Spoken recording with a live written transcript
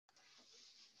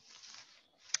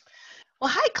Well,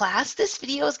 hi class. This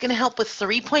video is going to help with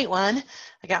 3.1.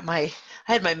 I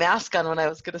had my mask on when I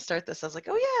was going to start this. I was like,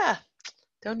 oh yeah,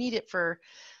 don't need it for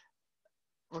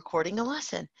recording a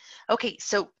lesson. Okay,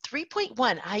 so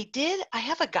 3.1, I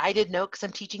have a guided note because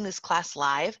I'm teaching this class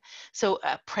live. So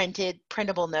a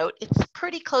printable note. It's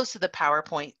pretty close to the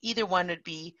PowerPoint. Either one would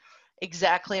be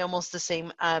exactly almost the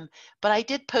same. But I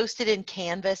did post it in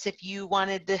Canvas if you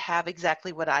wanted to have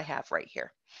exactly what I have right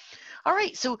here. All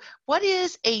right, so what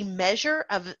is a measure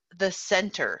of the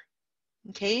center?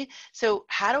 Okay, so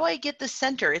how do I get the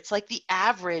center? It's like the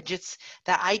average. It's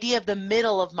the idea of the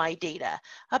middle of my data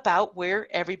about where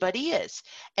everybody is.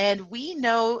 And we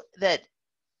know that,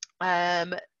 let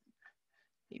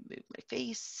me move my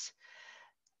face,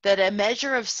 that a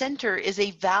measure of center is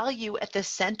a value at the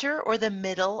center or the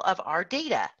middle of our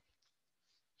data.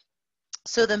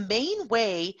 So the main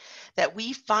way that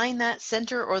we find that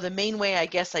center, or the main way, I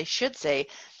guess I should say,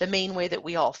 the main way that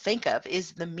we all think of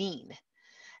is the mean.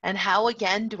 And how,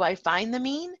 again, do I find the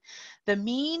mean? The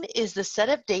mean is the set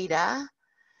of data,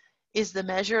 is the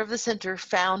measure of the center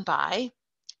found by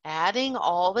adding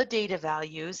all the data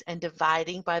values and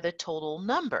dividing by the total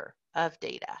number of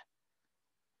data.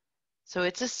 So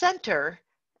it's a center,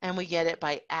 and we get it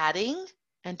by adding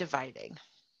and dividing.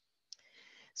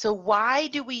 So why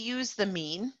do we use the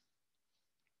mean?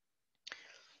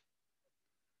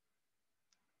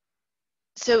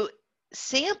 So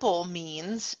sample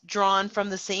means drawn from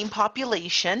the same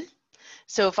population.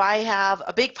 So if I have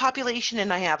a big population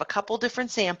and I have a couple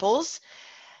different samples,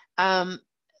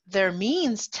 their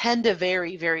means tend to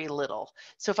vary very little.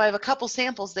 So if I have a couple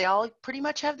samples, they all pretty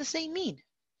much have the same mean.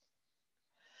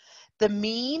 The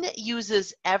mean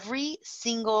uses every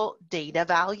single data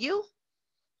value.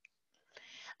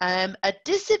 A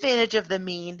disadvantage of the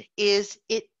mean is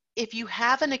if you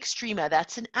have an extrema,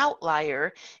 that's an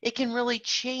outlier, it can really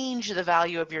change the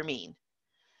value of your mean.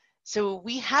 So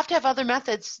we have to have other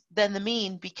methods than the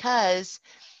mean, because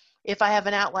if I have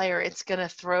an outlier, it's going to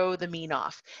throw the mean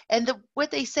off. And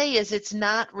what they say is it's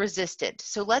not resistant.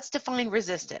 So let's define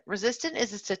resistant. Resistant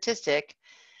is a statistic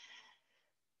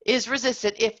is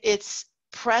resistant if its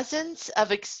presence of,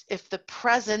 if the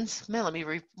presence, man,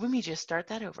 let me just start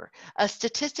that over. A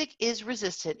statistic is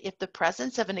resistant if the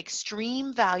presence of an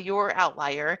extreme value or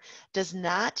outlier does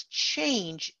not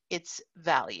change its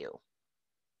value,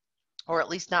 or at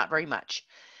least not very much.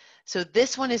 So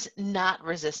this one is not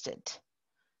resistant.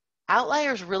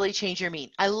 Outliers really change your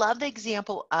mean. I love the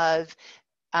example of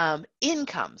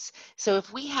incomes. So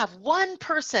if we have one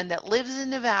person that lives in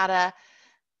Nevada,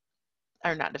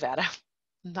 or not Nevada,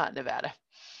 not Nevada,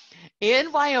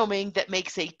 in Wyoming that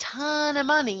makes a ton of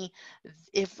money,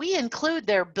 if we include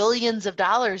their billions of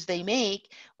dollars they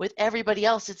make with everybody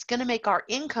else, it's going to make our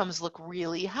incomes look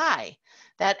really high.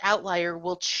 That outlier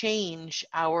will change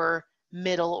our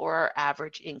middle or our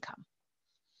average income.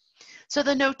 So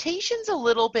the notation's a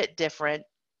little bit different.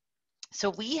 So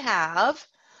we have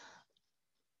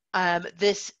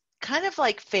this kind of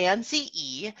like fancy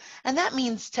E, and that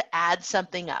means to add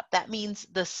something up. That means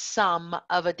the sum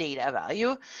of a data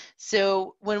value.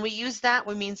 So when we use that,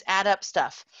 we means add up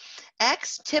stuff.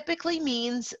 X typically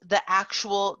means the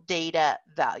actual data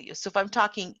value. So if I'm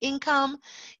talking income,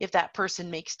 if that person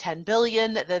makes 10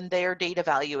 billion, then their data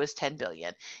value is 10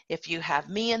 billion. If you have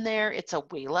me in there, it's a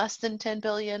way less than 10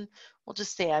 billion. We'll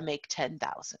just say I make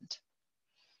 10,000.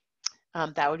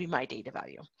 That would be my data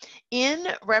value. N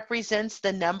represents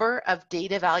the number of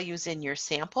data values in your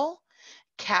sample.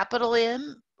 Capital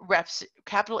N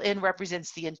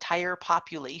represents the entire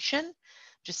population.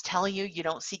 Just telling you, you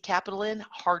don't see capital N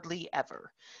hardly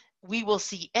ever. We will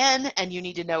see N, and you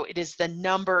need to know it is the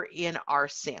number in our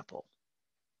sample.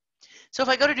 So if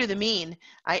I go to do the mean,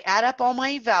 I add up all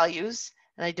my values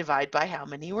and I divide by how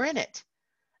many were in it.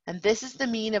 And this is the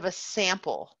mean of a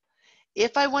sample.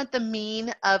 If I want the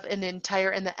mean of an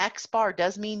entire, and the X bar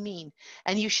does mean mean,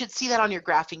 and you should see that on your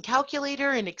graphing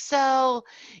calculator, in Excel,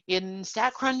 in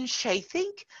StatCrunch, I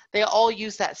think, they all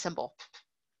use that symbol.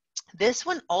 This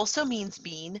one also means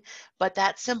mean, but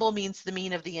that symbol means the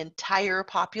mean of the entire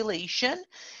population,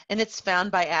 and it's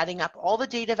found by adding up all the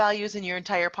data values in your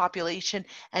entire population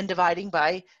and dividing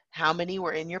by how many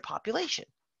were in your population.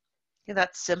 Okay,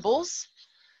 that's symbols.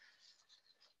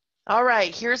 All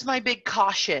right, here's my big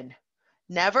caution.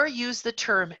 Never use the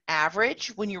term average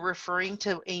when you're referring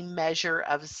to a measure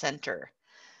of center.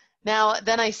 Now,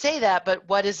 then I say that, but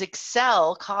what does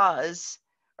Excel cause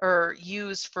or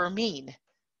use for mean?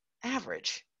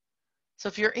 Average. So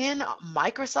if you're in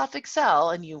Microsoft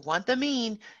Excel and you want the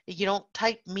mean, you don't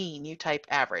type mean, you type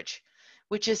average.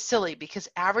 which is silly because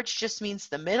average just means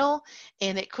the middle,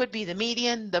 and it could be the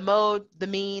median, the mode, the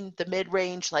mean, the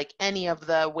mid-range, like any of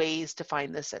the ways to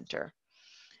find the center.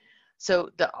 So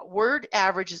the word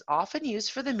average is often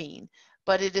used for the mean,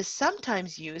 but it is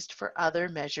sometimes used for other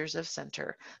measures of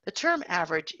center. The term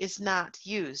average is not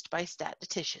used by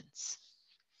statisticians.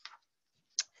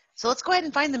 So let's go ahead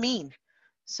and find the mean.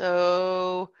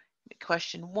 So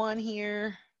question 1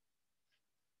 here.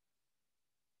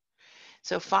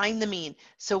 So find the mean.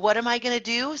 So what am I going to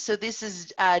do? So this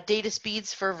is data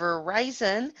speeds for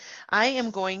Verizon. I am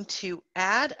going to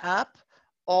add up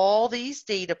all these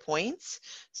data points.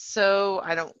 So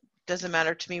doesn't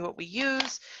matter to me what we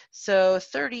use. So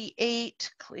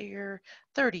 38 clear,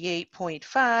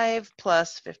 38.5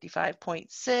 plus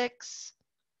 55.6,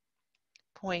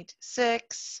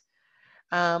 0.6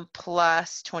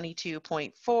 plus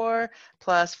 22.4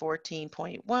 plus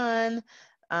 14.1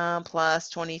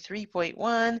 plus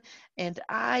 23.1, and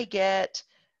I get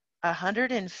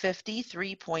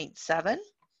 153.7.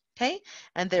 Okay,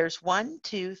 and there's 1,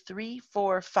 2, 3,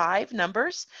 4, 5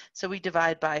 numbers. So we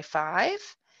divide by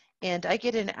 5, and I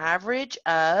get an average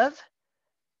of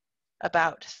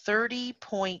about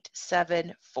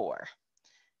 30.74.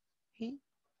 Okay,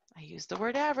 I use the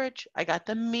word average. I got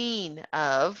the mean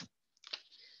of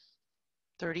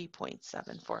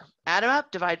 30.74. Add them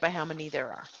up, divide by how many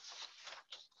there are.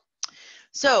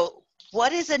 So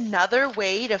what is another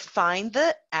way to find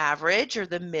the average or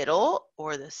the middle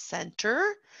or the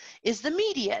center is the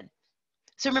median.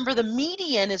 So remember, the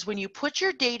median is when you put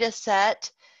your data set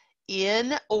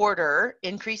in order,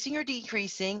 increasing or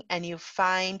decreasing, and you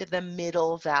find the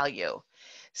middle value.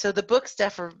 So the book's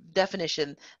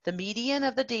definition, the median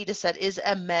of the data set is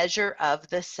a measure of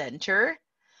the center.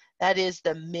 That is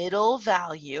the middle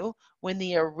value when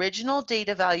the original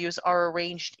data values are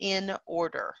arranged in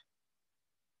order.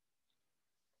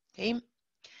 Okay,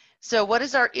 so what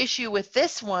is our issue with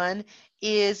this one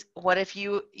is what if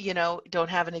you don't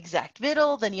have an exact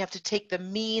middle, then you have to take the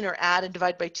mean or add and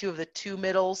divide by 2 of the 2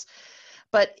 middles.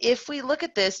 But if we look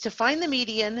at this, to find the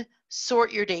median,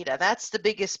 sort your data. That's the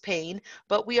biggest pain,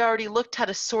 but we already looked how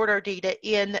to sort our data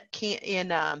in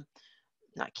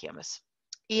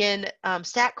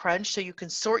StatCrunch, so you can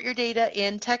sort your data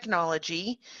in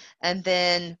technology, and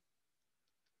then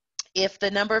if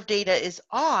the number of data is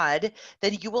odd,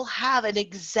 then you will have an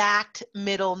exact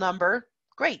middle number.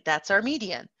 Great, that's our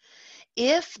median.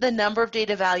 If the number of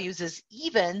data values is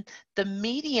even, the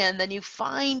median, then you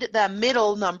find that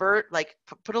middle number, like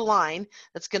put a line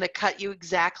that's going to cut you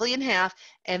exactly in half,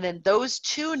 and then those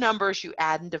 2 numbers you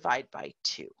add and divide by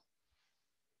 2.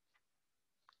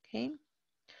 Okay.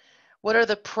 What are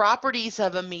the properties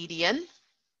of a median?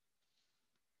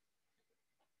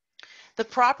 The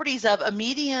properties of a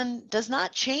median does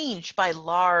not change by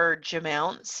large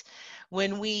amounts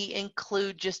when we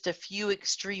include just a few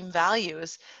extreme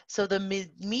values. So the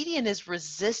median is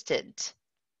resistant.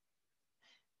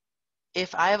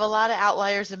 If I have a lot of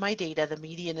outliers in my data, the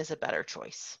median is a better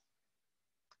choice.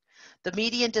 The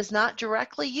median does not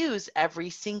directly use every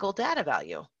single data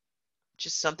value.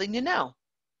 Just something to know.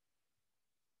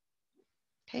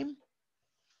 Okay.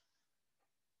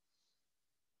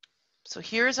 So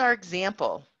here's our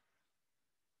example.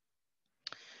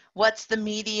 What's the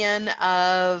median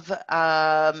of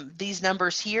these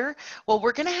numbers here? Well,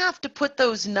 we're going to have to put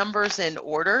those numbers in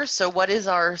order. So what is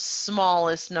our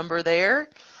smallest number there?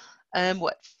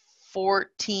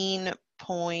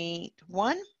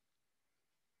 14.1.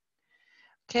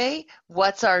 Okay,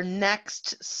 what's our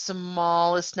next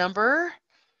smallest number?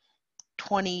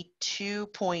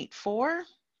 22.4.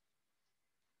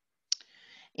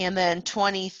 And then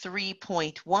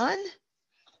 23.1.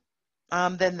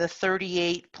 Then the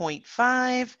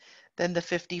 38.5, then the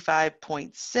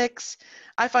 55.6.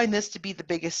 I find this to be the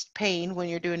biggest pain when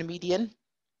you're doing a median.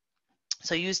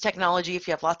 So use technology if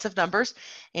you have lots of numbers.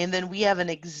 And then we have an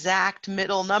exact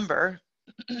middle number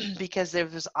because there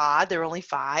was odd, there are only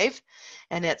 5,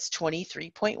 and it's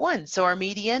 23.1. So our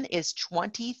median is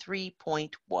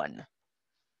 23.1.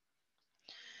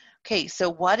 Okay, so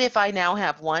what if I now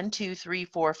have 1, 2, 3,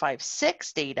 4, 5,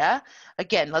 6 data?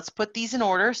 Again, let's put these in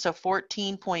order. So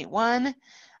 14.1,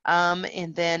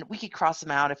 and then we could cross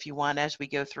them out if you want as we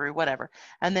go through, whatever.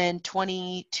 And then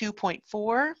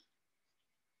 22.4,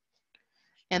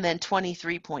 and then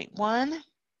 23.1,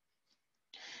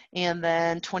 and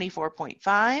then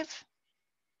 24.5,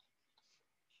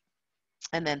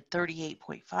 and then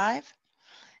 38.5.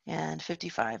 and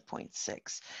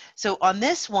 55.6. So on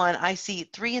this one, I see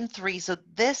 3 and 3. So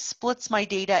this splits my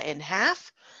data in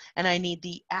half, and I need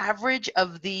the average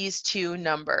of these 2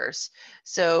 numbers.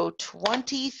 So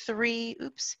 23,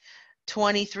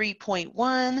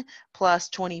 23.1 plus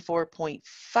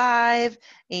 24.5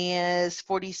 is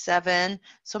 47.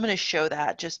 So I'm going to show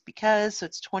that just because. So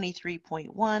it's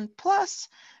 23.1 plus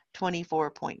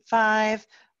 24.5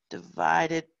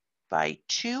 divided by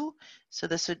 2. So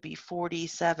this would be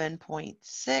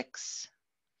 47.6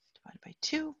 divided by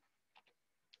 2,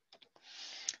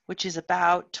 which is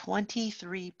about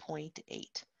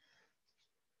 23.8.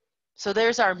 So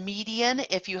there's our median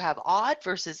if you have odd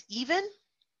versus even.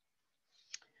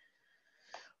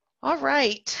 All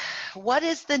right, what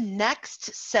is the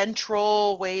next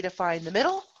central way to find the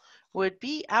middle? Would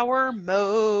be our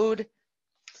mode.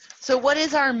 So what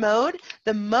is our mode?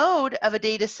 The mode of a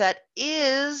data set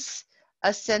is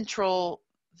a central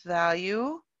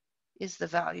value, is the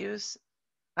values.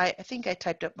 I think I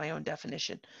typed up my own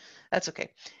definition. That's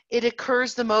okay. It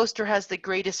occurs the most or has the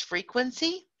greatest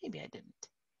frequency. Maybe I didn't.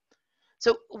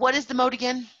 So what is the mode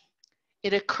again?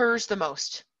 It occurs the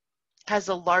most, has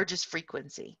the largest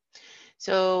frequency.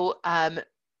 So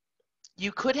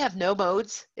you could have no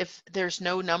modes if there's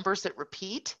no numbers that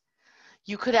repeat.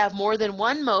 You could have more than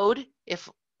one mode if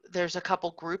there's a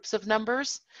couple groups of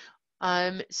numbers.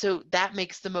 So that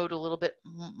makes the mode a little bit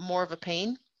more of a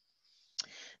pain.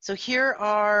 So here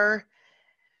are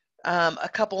a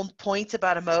couple points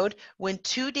about a mode. When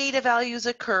two data values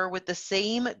occur with the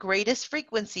same greatest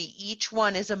frequency, each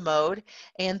one is a mode,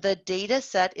 and the data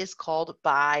set is called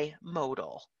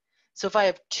bimodal. So if I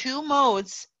have two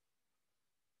modes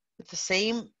with the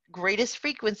same greatest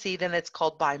frequency, then it's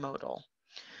called bimodal.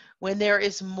 When there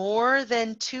is more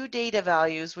than two data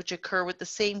values which occur with the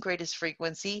same greatest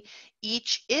frequency,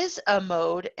 each is a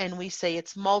mode, and we say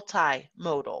it's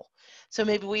multimodal. So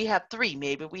maybe we have 3,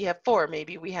 maybe we have 4,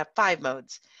 maybe we have 5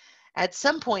 modes. At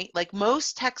some point, like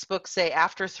most textbooks say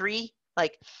after 3,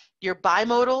 like you're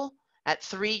bimodal, at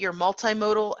 3 you're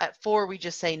multimodal, at 4 we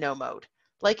just say no mode.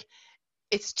 Like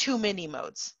it's too many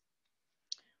modes.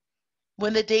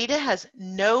 When the data has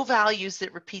no values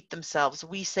that repeat themselves,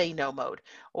 we say no mode.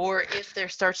 Or if there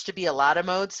starts to be a lot of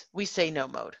modes, we say no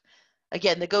mode.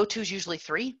 Again, the go-to is usually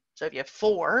 3. So if you have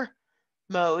 4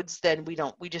 modes, then we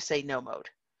just say no mode.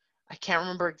 I can't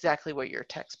remember exactly where your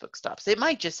textbook stops. It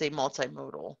might just say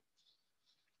multimodal.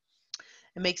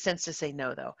 It makes sense to say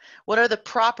no, though. What are the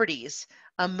properties?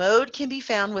 A mode can be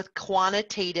found with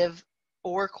quantitative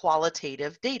or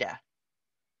qualitative data.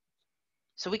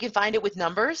 So we can find it with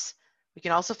numbers. We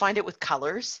can also find it with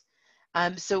colors.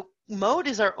 So mode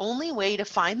is our only way to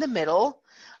find the middle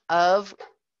of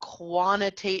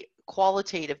qualitative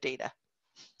data.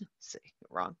 Say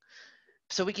wrong.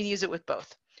 So we can use it with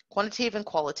both quantitative and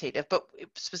qualitative, but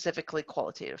specifically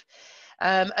qualitative.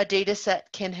 A data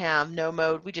set can have no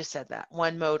mode. We just said that,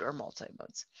 one mode or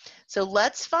multi-modes. So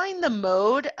let's find the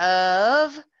mode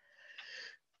of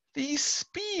these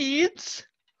speeds.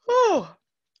 Oh,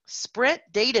 sprint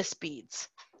data speeds.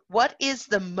 What is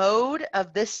the mode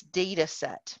of this data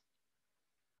set?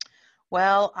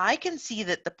 Well, I can see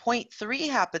that the 0.3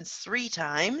 happens 3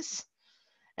 times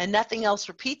and nothing else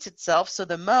repeats itself, so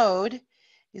the mode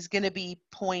is going to be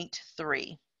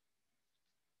 0.3.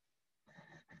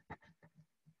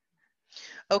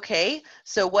 Okay,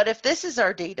 so what if this is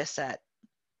our data set?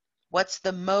 What's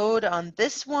the mode on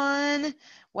this one?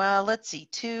 Well, let's see,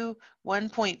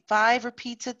 1.5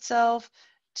 repeats itself,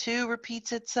 2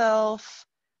 repeats itself,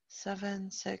 7,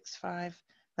 6, 5,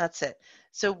 that's it.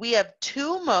 So we have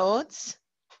 2 modes,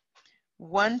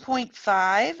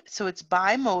 1.5, so it's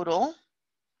bimodal,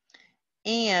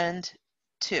 and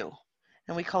 2,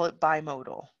 and we call it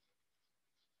bimodal.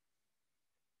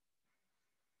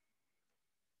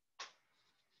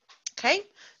 Okay,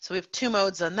 so we have 2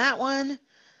 modes on that one.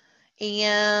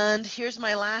 And here's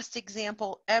my last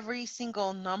example. Every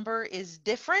single number is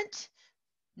different,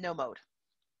 no mode.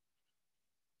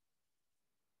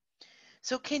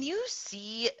 So can you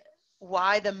see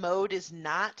why the mode is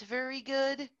not very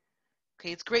good?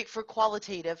 Okay, it's great for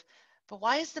qualitative, but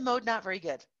why is the mode not very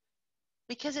good?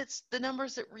 Because it's the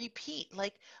numbers that repeat.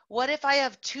 Like, what if I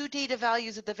have 2 data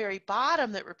values at the very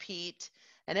bottom that repeat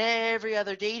and every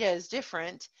other data is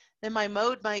different? Then my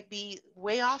mode might be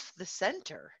way off the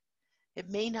center. It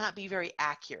may not be very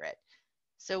accurate.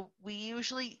 So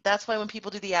that's why when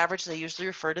people do the average, they usually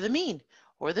refer to the mean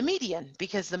or the median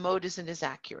because the mode isn't as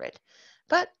accurate.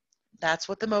 But that's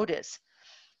what the mode is.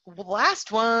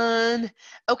 Last one.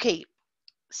 Okay,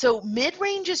 so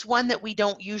mid-range is one that we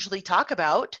don't usually talk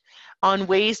about on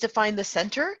ways to find the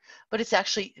center, but it's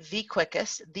actually the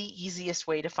quickest, the easiest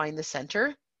way to find the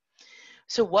center.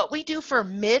 So what we do for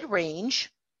mid-range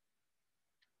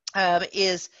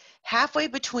is halfway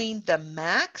between the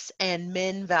max and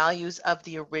min values of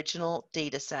the original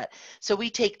data set. So we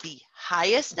take the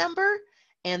highest number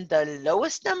and the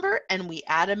lowest number and we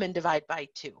add them and divide by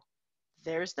 2.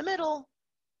 There's the middle,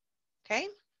 okay?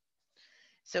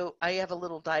 So I have a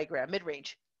little diagram,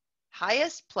 mid-range.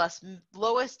 Highest plus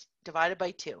lowest divided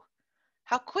by 2.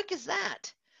 How quick is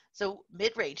that? So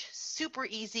mid-range, super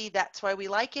easy. That's why we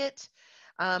like it.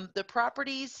 The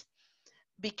properties,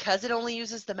 because it only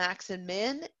uses the max and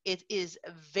min, it is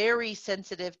very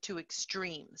sensitive to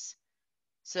extremes.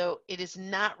 So it is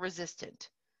not resistant.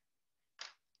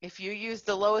 If you use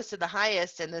the lowest and the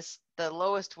highest, and the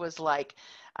lowest was like,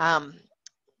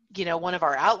 you know, one of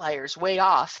our outliers way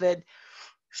off, then,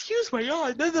 excuse my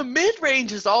God, then the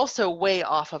mid-range is also way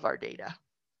off of our data.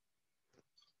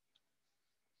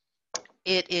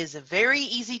 It is very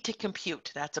easy to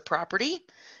compute. That's a property.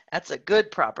 That's a good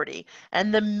property.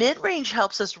 And the mid-range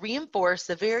helps us reinforce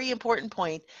the very important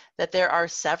point that there are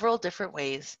several different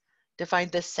ways to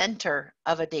find the center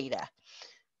of a data.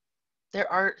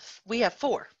 We have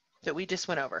 4 that we just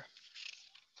went over.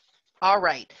 All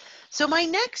right. So my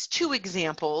next 2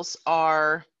 examples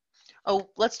are,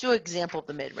 let's do an example of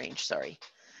the mid-range, sorry.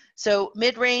 So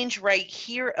mid-range right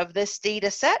here of this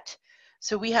data set.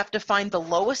 So we have to find the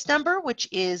lowest number, which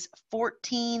is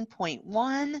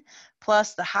 14.1,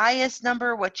 plus the highest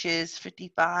number, which is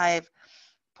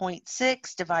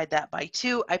 55.6. Divide that by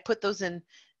 2. I put those in,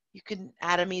 you can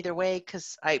add them either way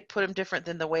because I put them different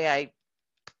than the way I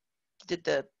did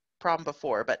the problem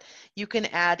before, but you can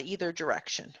add either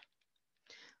direction.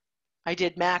 I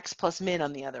did max plus min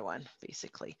on the other one,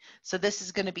 basically. So this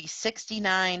is going to be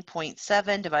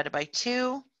 69.7 divided by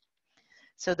 2.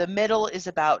 So the middle is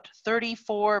about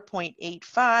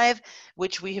 34.85,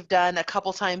 which we have done a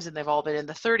couple times and they've all been in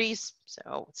the 30s.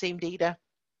 So same data.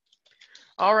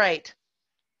 All right.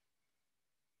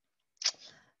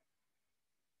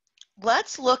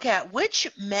 Let's look at which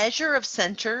measure of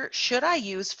center should I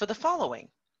use for the following.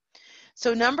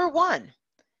 So number 1,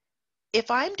 if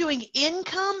I'm doing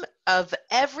income of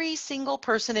every single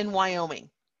person in Wyoming,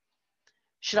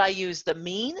 should I use the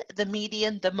mean, the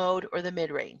median, the mode, or the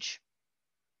mid-range?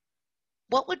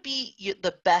 What would be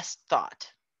the best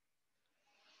thought?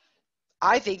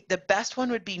 I think the best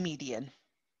one would be median,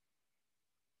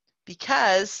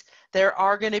 because there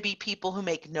are going to be people who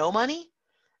make no money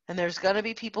and there's going to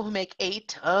be people who make a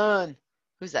ton.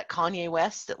 Who's that? Kanye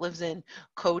West that lives in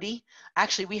Cody.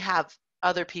 Actually, we have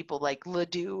other people like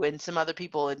Ledoux and some other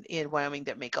people in Wyoming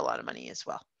that make a lot of money as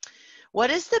well.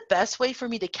 What is the best way for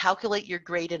me to calculate your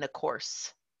grade in a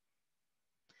course?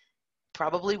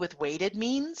 Probably with weighted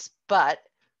means, but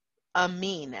a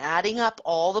mean, adding up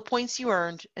all the points you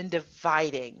earned and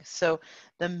dividing. So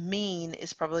the mean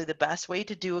is probably the best way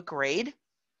to do a grade.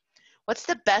 What's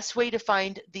the best way to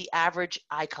find the average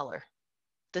eye color,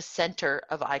 the center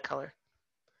of eye color?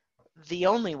 The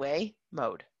only way,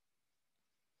 mode.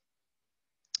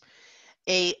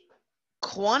 A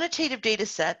quantitative data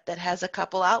set that has a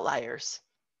couple outliers,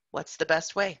 what's the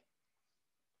best way?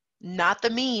 Not the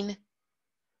mean,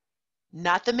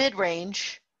 not the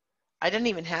mid-range. I didn't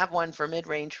even have one for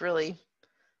mid-range, really.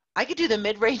 I could do the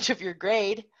mid-range of your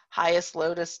grade, highest,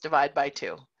 lowest, divide by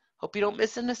 2. Hope you don't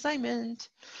miss an assignment.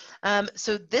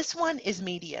 So this one is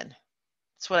median.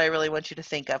 That's what I really want you to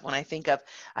think of when I think of,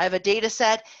 I have a data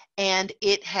set and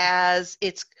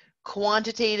it's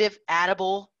quantitative,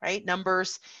 addable, right,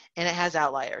 numbers, and it has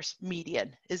outliers.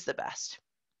 Median is the best.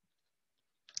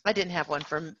 I didn't have one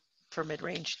for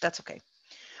mid-range. That's okay.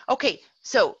 Okay,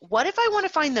 so what if I want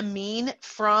to find the mean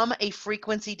from a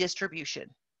frequency distribution?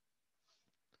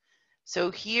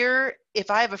 So here,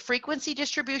 if I have a frequency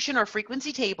distribution or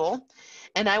frequency table,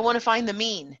 and I want to find the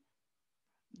mean,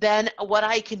 then what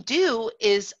I can do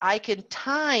is I can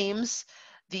times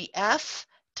the F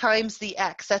times the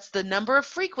X. That's the number of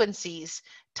frequencies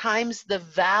times the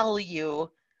value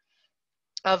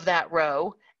of that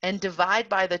row and divide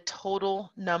by the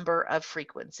total number of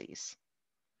frequencies.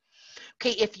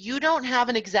 Okay, if you don't have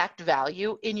an exact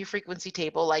value in your frequency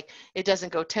table, like it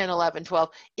doesn't go 10, 11, 12,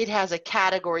 it has a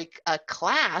category, a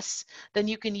class, then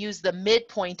you can use the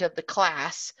midpoint of the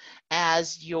class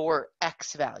as your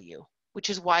X value,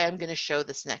 which is why I'm going to show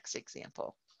this next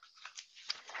example.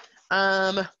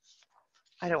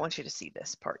 I don't want you to see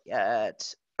this part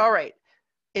yet. All right,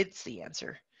 it's the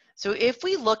answer. So if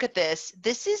we look at this,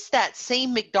 this is that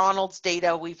same McDonald's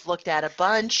data we've looked at a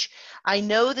bunch. I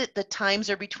know that the times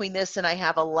are between this and I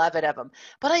have 11 of them,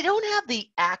 but I don't have the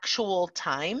actual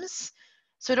times.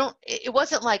 So it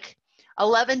wasn't like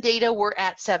 11 data were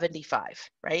at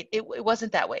 75, right? It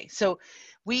wasn't that way. So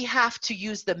we have to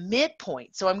use the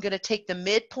midpoint. So I'm going to take the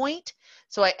midpoint.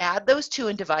 So I add those two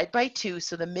and divide by 2.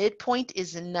 So the midpoint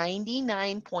is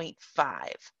 99.5.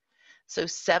 So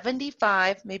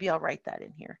 75, maybe I'll write that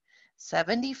in here.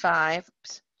 75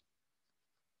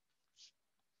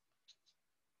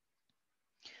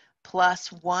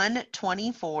 plus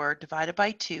 124 divided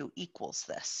by 2 equals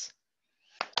this.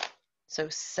 So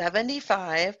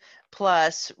 75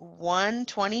 plus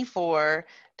 124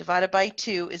 divided by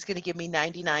 2 is going to give me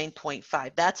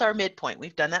 99.5. That's our midpoint.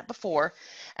 We've done that before.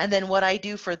 And then what I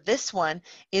do for this one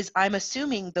is I'm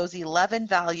assuming those 11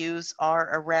 values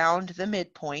are around the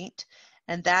midpoint,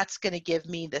 and that's going to give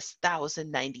me this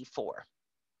 1,094.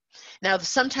 Now,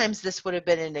 sometimes this would have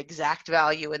been an exact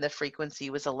value and the frequency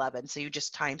was 11, so you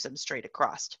just times them straight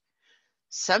across.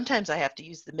 Sometimes I have to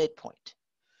use the midpoint.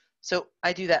 So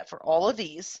I do that for all of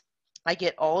these. I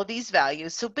get all of these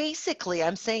values. So basically,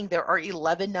 I'm saying there are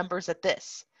 11 numbers at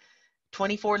this,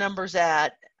 24 numbers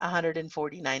at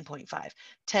 149.5,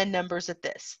 10 numbers at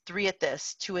this, 3 at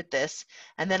this, 2 at this,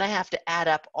 and then I have to add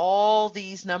up all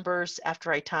these numbers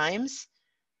after I times,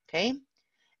 okay?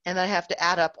 And I have to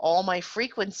add up all my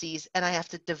frequencies, and I have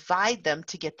to divide them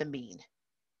to get the mean.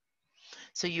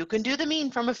 So you can do the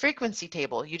mean from a frequency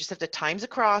table. You just have to times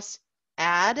across,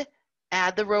 add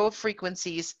the row of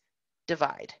frequencies,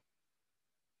 divide.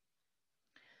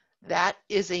 That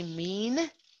is a mean.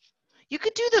 You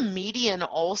could do the median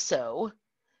also.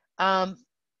 A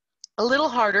little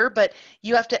harder, but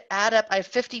you have to add up. I have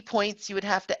 50 points. You would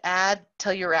have to add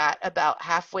till you're at about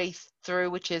halfway through,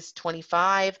 which is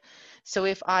 25. So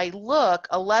if I look,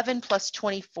 11 plus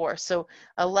 24. So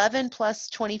 11 plus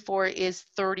 24 is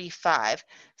 35.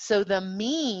 So the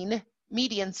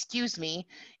median, excuse me,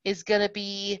 is going to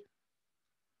be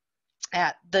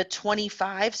at the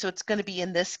 25, so it's going to be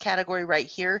in this category right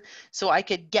here. So I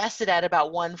could guess it at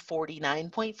about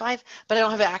 149.5, but I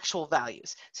don't have actual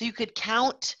values. So you could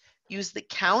count, use the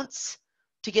counts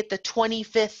to get the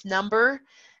 25th number,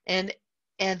 and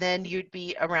then you'd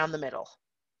be around the middle.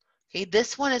 Okay,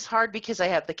 this one is hard because I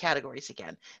have the categories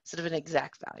again instead of an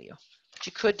exact value. But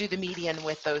you could do the median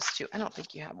with those two. I don't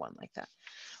think you have one like that.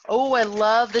 Oh, I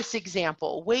love this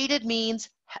example. Weighted means,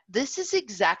 this is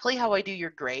exactly how I do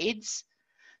your grades.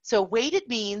 So weighted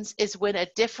means is when a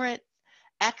different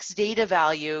X data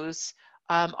values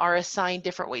are assigned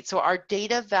different weights. So our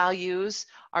data values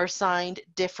are assigned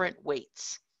different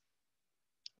weights.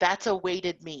 That's a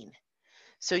weighted mean.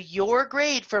 So your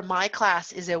grade for my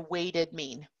class is a weighted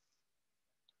mean.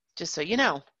 Just so you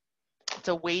know, it's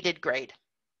a weighted grade.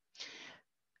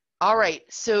 All right,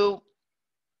 so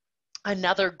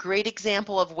another great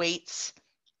example of weights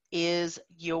is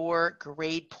your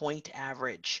grade point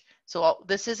average. So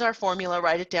this is our formula,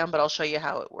 write it down, but I'll show you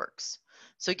how it works.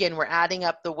 So again, we're adding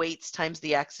up the weights times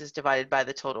the X's divided by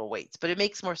the total weights, but it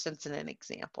makes more sense in an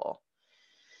example.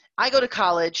 I go to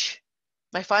college,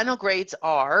 my final grades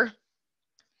are,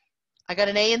 I got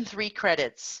an A in 3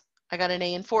 credits, I got an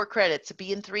A in 4 credits, a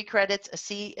B in 3 credits, a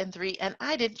C in 3, and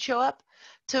I didn't show up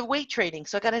to weight training,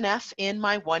 so I got an F in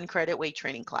my 1 credit weight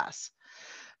training class.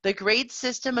 The grade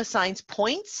system assigns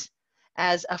points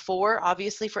as a 4,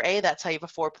 obviously for A, that's how you have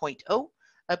a 4.0.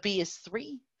 A B is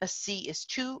 3, a C is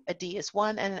 2, a D is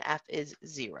 1, and an F is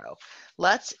 0.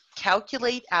 Let's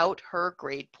calculate out her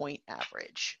grade point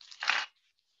average.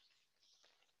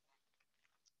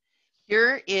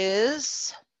 Here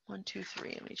is 1, 2, 3.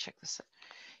 Let me check this out.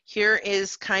 Here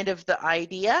is kind of the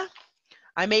idea.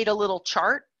 I made a little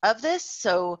chart of this,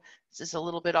 so this is a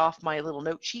little bit off my little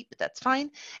note sheet, but that's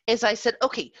fine. As I said,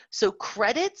 okay, so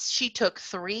credits, she took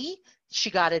 3, she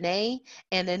got an A,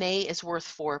 and an A is worth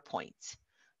 4 points.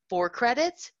 4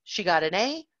 credits, she got an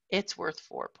A, it's worth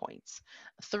 4 points.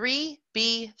 3,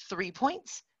 B, 3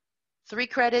 points. 3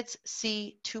 credits,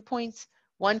 C, 2 points.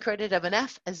 1 credit of an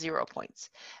F is 0 points.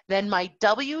 Then my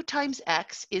W times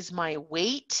X is my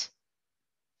weight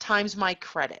times my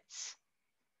credits.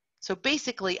 So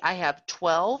basically I have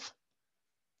 12,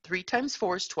 3 times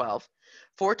 4 is 12,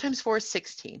 4 times 4 is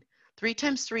 16, 3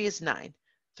 times 3 is 9,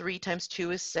 3 times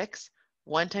 2 is 6,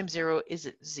 1 times 0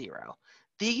 is 0.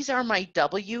 These are my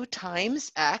W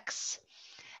times X,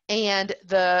 and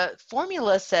the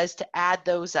formula says to add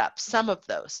those up, some of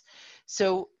those.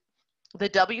 So the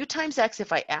W times X,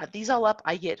 if I add these all up,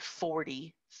 I get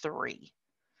 43.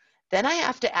 Then I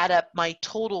have to add up my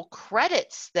total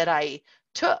credits that I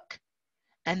took,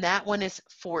 and that one is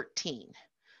 14.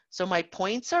 So my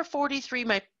points are 43,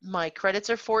 my credits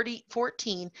are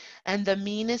 14, and the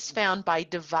mean is found by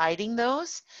dividing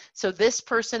those. So this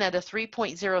person had a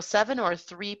 3.07 or a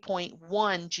 3.1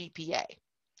 GPA.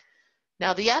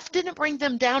 Now the F didn't bring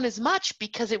them down as much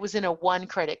because it was in a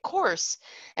 1-credit course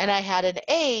and I had an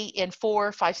A in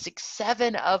 4, 5, 6,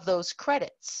 7 of those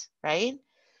credits, right?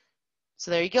 So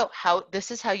there you go.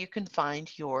 This is how you can find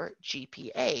your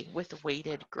GPA with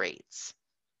weighted grades.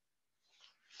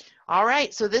 All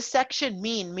right, so this section,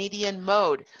 mean, median,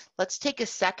 mode. Let's take a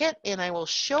second and I will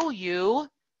show you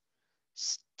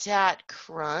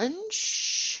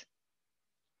StatCrunch.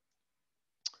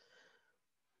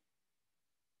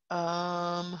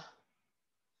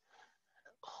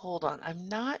 Hold on, I'm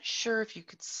not sure if you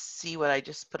could see what I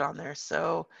just put on there.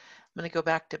 So I'm gonna go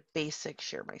back to basic,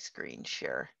 share my screen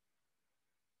share.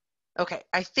 Okay,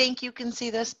 I think you can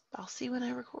see this. I'll see when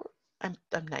I record. I'm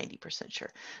 90%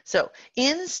 sure. So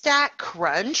in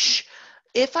StatCrunch,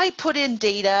 if I put in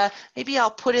data, maybe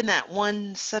I'll put in that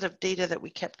one set of data that we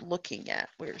kept looking at.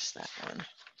 Where's that one?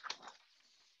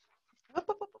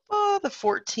 The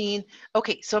 14.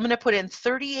 Okay, so I'm going to put in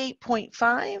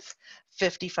 38.5,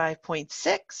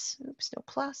 55.6, oops, no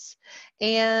plus,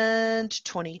 and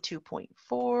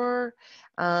 22.4,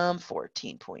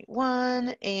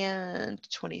 14.1, and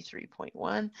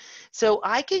 23.1. So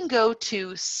I can go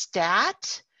to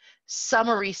stat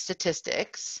summary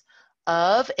statistics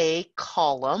of a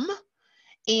column,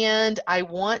 and I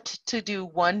want to do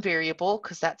one variable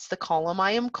because that's the column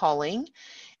I am calling.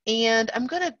 And I'm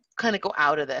going to kind of go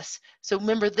out of this. So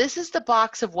remember, this is the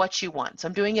box of what you want. So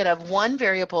I'm doing it of one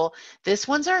variable. This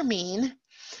one's our mean.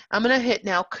 I'm going to hit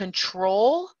now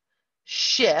Control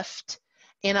Shift,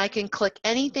 and I can click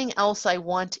anything else I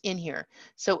want in here.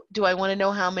 So do I want to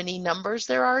know how many numbers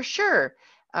there are? Sure.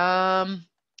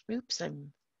 Oops,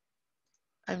 I'm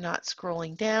not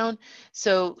scrolling down.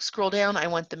 So scroll down. I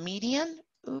want the median.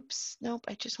 Oops, nope.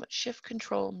 I just want Shift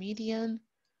Control Median,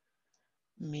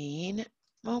 mean.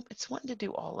 Well, it's wanting to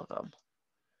do all of them.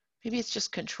 Maybe it's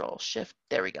just Control Shift.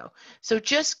 There we go. So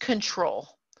just Control.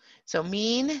 So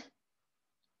mean,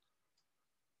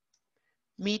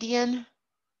 median,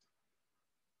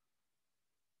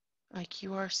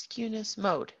 IQR, skewness,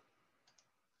 mode.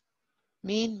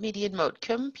 Mean, median, mode.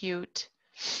 Compute.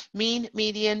 Mean,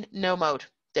 median, no mode.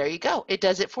 There you go. It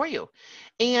does it for you.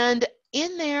 And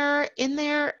in there,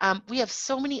 we have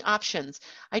so many options.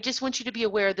 I just want you to be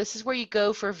aware, this is where you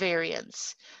go for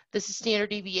variance. This is standard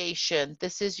deviation.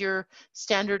 This is your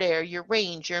standard error, your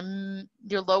range, your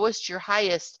lowest, your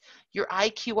highest, your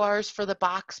IQRs for the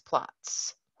box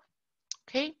plots.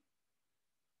 Okay.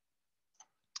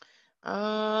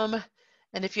 And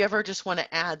if you ever just want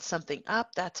to add something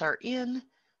up, that's our in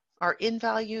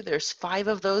value. There's 5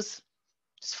 of those.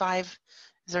 It's 5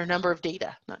 is our number of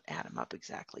data, not add them up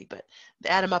exactly, but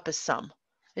add them up is sum.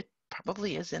 It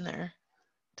probably is in there.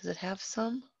 Does it have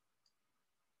sum?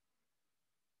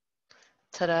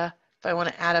 Ta-da. If I want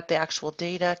to add up the actual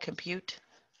data, compute,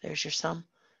 there's your sum.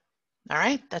 All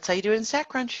right, that's how you do it in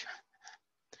StatCrunch.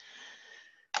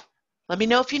 Let me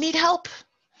know if you need help.